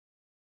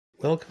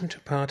Welcome to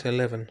part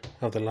 11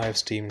 of the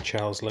live-steam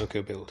Charles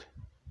Loco build.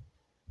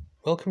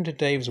 Welcome to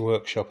Dave's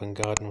workshop and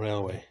garden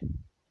railway.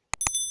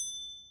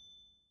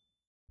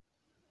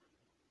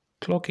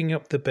 Clocking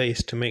up the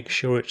base to make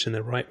sure it's in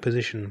the right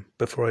position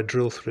before I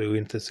drill through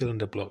into the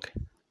cylinder block.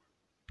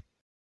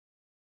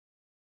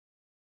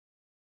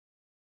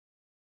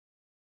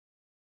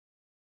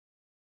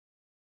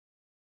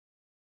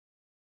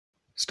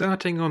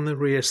 Starting on the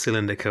rear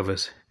cylinder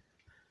covers.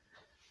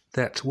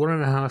 That's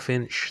 1.5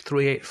 inch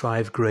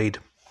 385 grade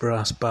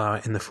brass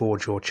bar in the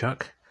 4-jaw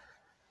chuck.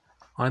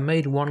 I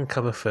made one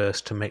cover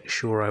first to make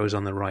sure I was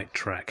on the right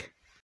track.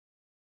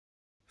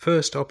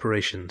 First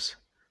operations.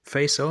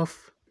 Face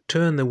off,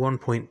 turn the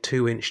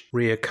 1.2 inch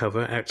rear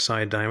cover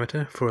outside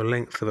diameter for a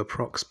length of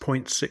approx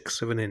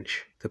 0.6 of an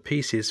inch. The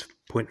piece is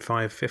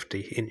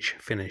 0.550 inch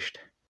finished.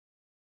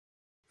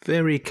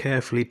 Very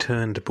carefully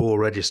turned bore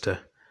register.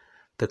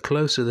 The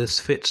closer this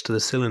fits to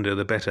the cylinder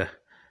the better.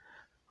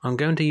 I'm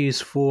going to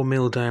use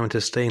 4mm diameter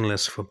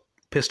stainless for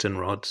piston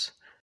rods.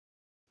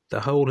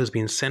 The hole has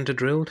been center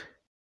drilled,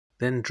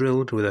 then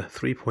drilled with a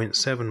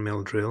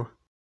 3.7mm drill,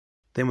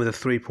 then with a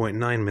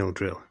 3.9mm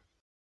drill.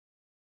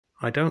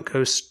 I don't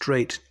go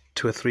straight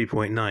to a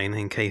 3.9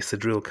 in case the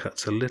drill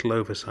cut's a little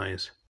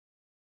oversize.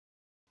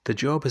 The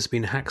job has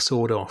been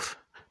hacksawed off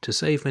to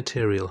save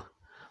material.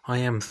 I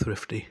am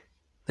thrifty.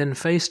 Then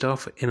faced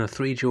off in a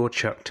 3-jaw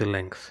chuck to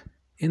length.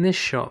 In this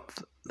shot,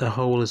 the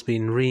hole has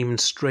been reamed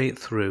straight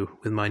through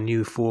with my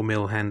new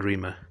 4mm hand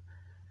reamer.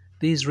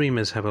 These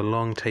reamers have a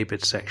long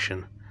tapered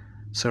section,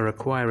 so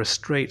require a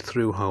straight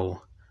through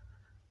hole.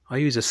 I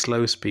use a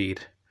slow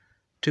speed,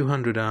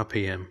 200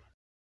 RPM.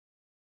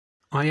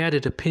 I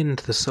added a pin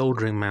to the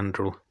soldering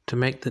mandrel to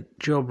make the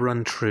job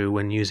run true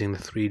when using the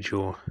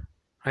 3-jaw.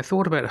 I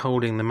thought about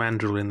holding the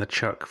mandrel in the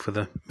chuck for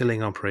the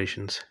milling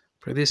operations,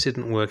 but this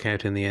didn't work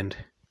out in the end.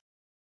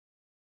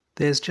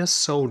 There's just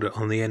solder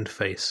on the end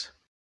face.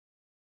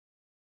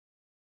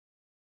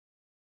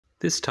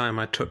 This time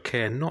I took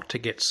care not to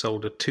get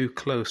solder too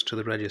close to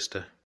the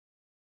register.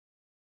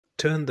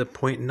 Turned the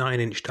 0.9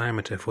 inch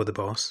diameter for the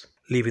boss,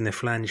 leaving the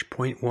flange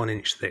 0.1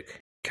 inch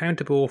thick.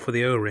 Counterbore for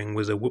the O-ring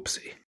was a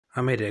whoopsie.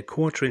 I made it a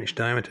 1/4 inch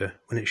diameter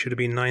when it should have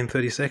been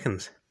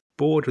 9/32.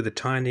 Bored with a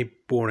tiny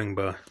boring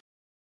bar.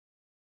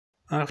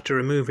 After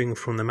removing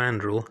from the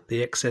mandrel,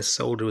 the excess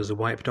solder was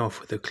wiped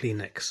off with a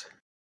Kleenex.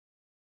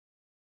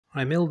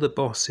 I milled the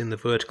boss in the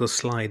vertical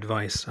slide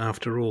vise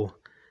after all,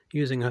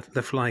 using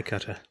the fly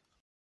cutter.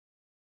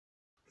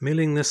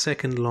 Milling the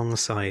second long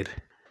side,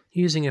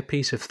 using a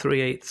piece of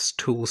 3/8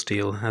 tool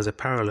steel as a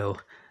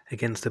parallel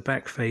against the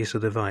back face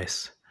of the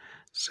vise,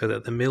 so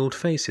that the milled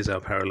faces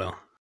are parallel.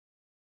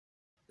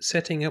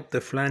 Setting up the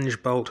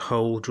flange bolt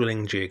hole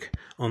drilling jig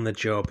on the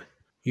job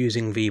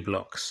using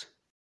V-blocks.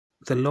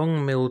 The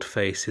long milled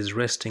face is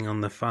resting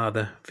on the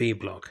farther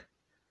V-block.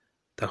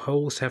 The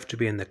holes have to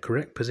be in the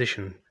correct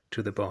position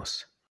to the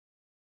boss.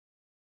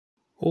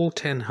 All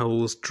 10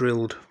 holes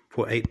drilled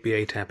for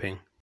 8/8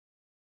 tapping.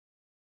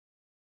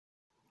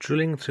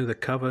 Drilling through the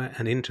cover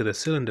and into the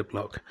cylinder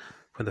block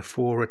for the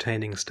 4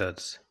 retaining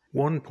studs.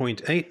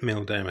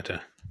 1.8mm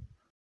diameter.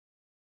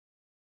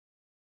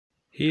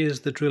 Here's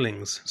the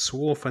drillings,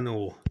 swarf and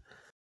all.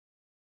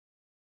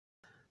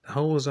 The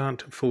holes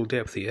aren't full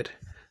depth yet,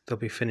 they'll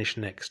be finished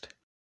next.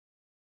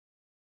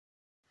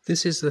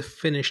 This is the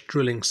finished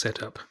drilling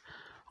setup,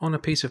 on a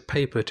piece of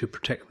paper to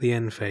protect the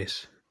end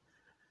face.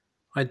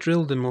 I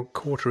drilled them a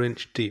 1/4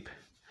 inch deep,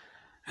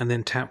 and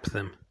then tapped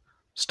them,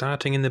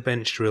 starting in the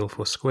bench drill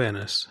for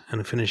squareness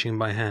and finishing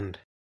by hand.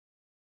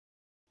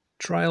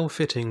 Trial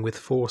fitting with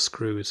 4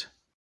 screws.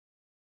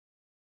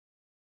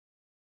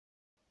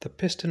 The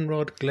piston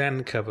rod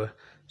gland cover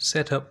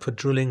set up for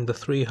drilling the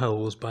 3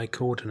 holes by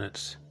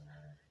coordinates,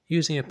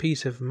 using a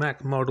piece of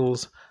Mac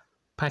Model's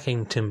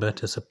packing timber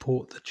to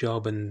support the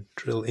job and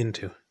drill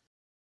into.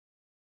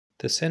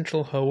 The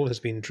central hole has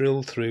been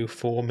drilled through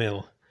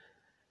 4mm,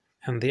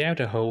 and the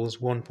outer holes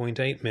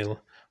 1.8mm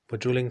for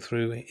drilling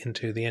through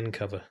into the end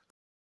cover.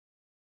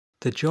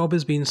 The job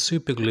has been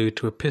superglued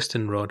to a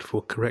piston rod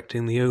for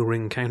correcting the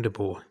O-ring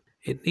counterbore.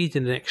 It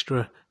needed an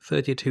extra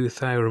 32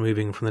 thou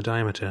removing from the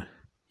diameter.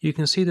 You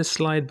can see the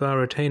slide bar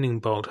retaining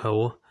bolt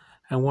hole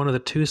and one of the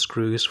 2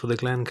 screws for the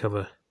gland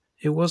cover.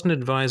 It wasn't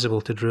advisable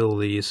to drill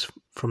these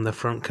from the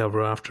front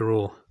cover after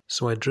all,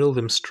 so I drilled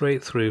them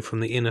straight through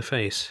from the inner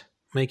face,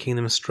 making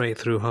them straight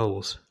through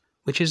holes,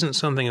 which isn't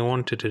something I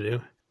wanted to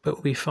do, but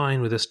will be fine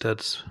with the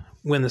studs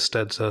when the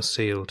studs are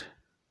sealed.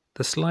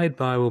 The slide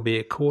bar will be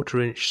a 1/4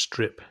 inch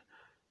strip,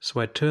 so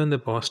I turn the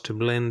boss to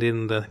blend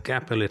in the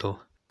gap a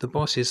little. The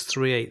boss is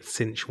 3/8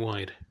 inch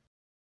wide.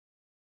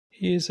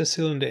 Here's the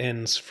cylinder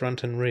ends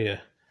front and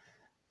rear.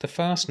 The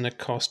fastener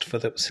cost for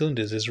the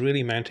cylinders is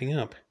really mounting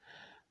up.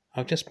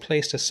 I've just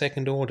placed a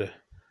second order.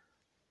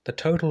 The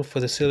total for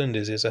the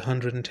cylinders is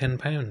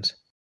 £110.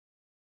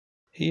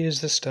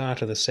 Here's the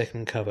start of the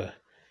second cover,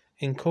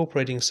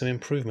 incorporating some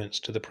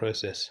improvements to the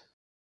process.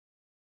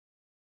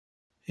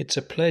 It's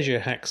a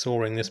pleasure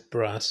hacksawing this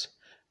brass.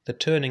 The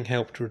turning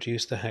helped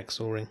reduce the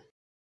hacksawing.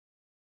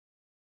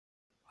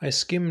 I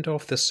skimmed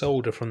off the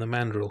solder from the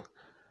mandrel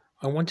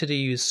I wanted to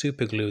use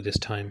super glue this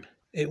time.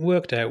 It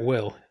worked out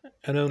well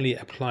and only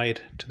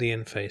applied to the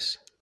end face.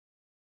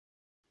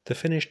 The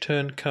finished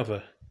turned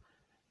cover.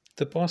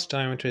 The boss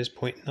diameter is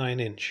 0.9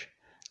 inch,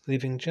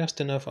 leaving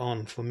just enough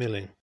on for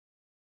milling.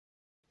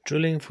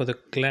 Drilling for the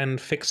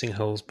gland fixing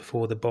holes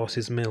before the boss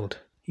is milled,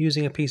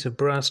 using a piece of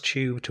brass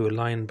tube to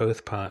align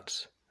both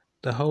parts.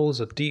 The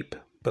holes are deep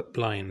but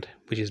blind,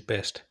 which is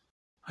best.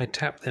 I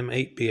tap them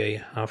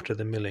 8BA after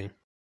the milling.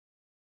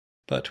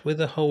 But with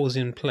the holes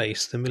in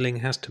place, the milling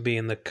has to be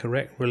in the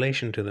correct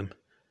relation to them,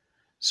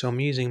 so I'm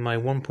using my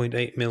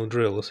 1.8mm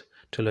drills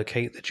to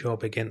locate the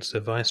job against the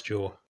vice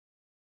jaw.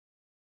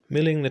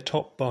 Milling the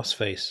top boss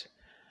face.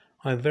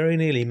 I very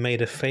nearly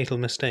made a fatal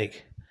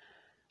mistake.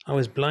 I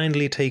was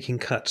blindly taking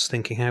cuts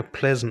thinking how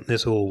pleasant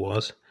this all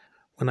was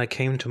when I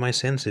came to my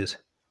senses.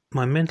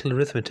 My mental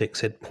arithmetic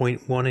said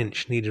 0.1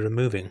 inch needed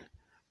removing,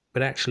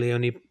 but actually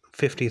only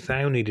 50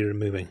 thou needed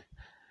removing.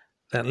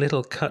 That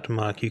little cut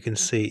mark you can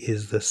see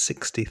is the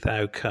 60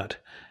 thou cut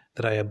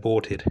that I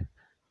aborted.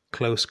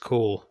 Close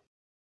call.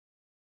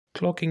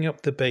 Clocking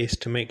up the base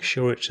to make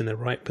sure it's in the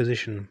right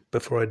position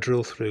before I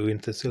drill through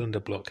into the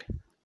cylinder block.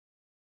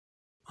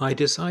 I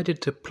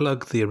decided to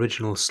plug the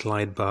original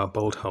slide bar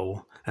bolt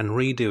hole and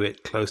redo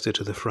it closer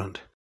to the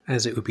front,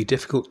 as it would be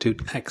difficult to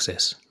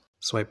access,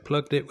 so I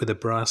plugged it with a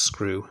brass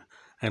screw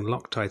and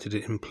Loctited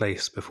it in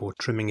place before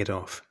trimming it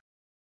off.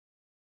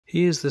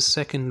 Here's the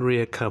second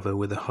rear cover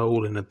with the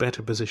hole in a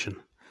better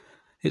position.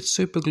 It's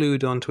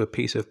superglued onto a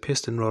piece of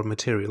piston rod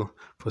material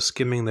for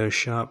skimming those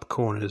sharp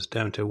corners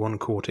down to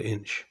 1/4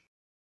 inch.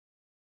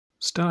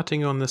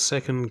 Starting on the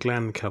second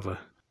gland cover,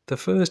 the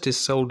first is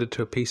soldered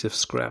to a piece of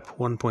scrap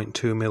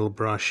 1.2mm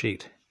brass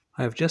sheet.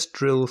 I have just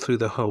drilled through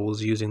the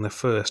holes using the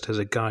first as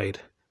a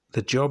guide.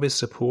 The job is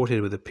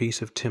supported with a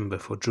piece of timber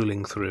for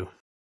drilling through.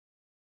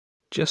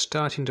 Just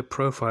starting to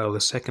profile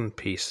the second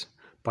piece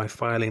by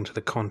filing to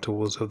the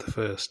contours of the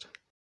first.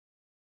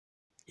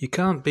 You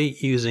can't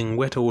beat using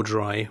wet or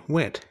dry.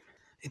 Wet,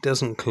 it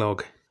doesn't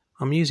clog.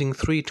 I'm using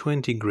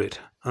 320 grit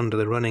under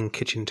the running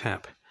kitchen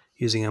tap,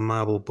 using a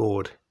marble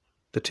board.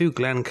 The two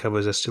gland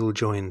covers are still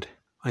joined.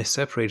 I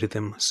separated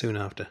them soon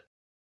after.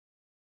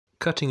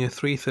 Cutting a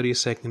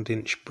 3/32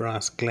 inch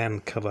brass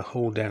gland cover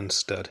hold down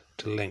stud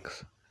to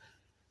length.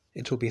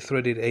 It will be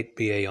threaded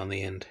 8BA on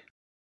the end.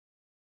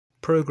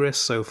 Progress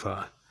so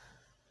far.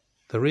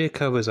 The rear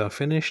covers are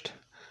finished.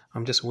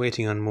 I'm just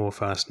waiting on more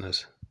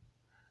fasteners.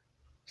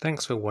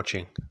 Thanks for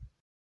watching.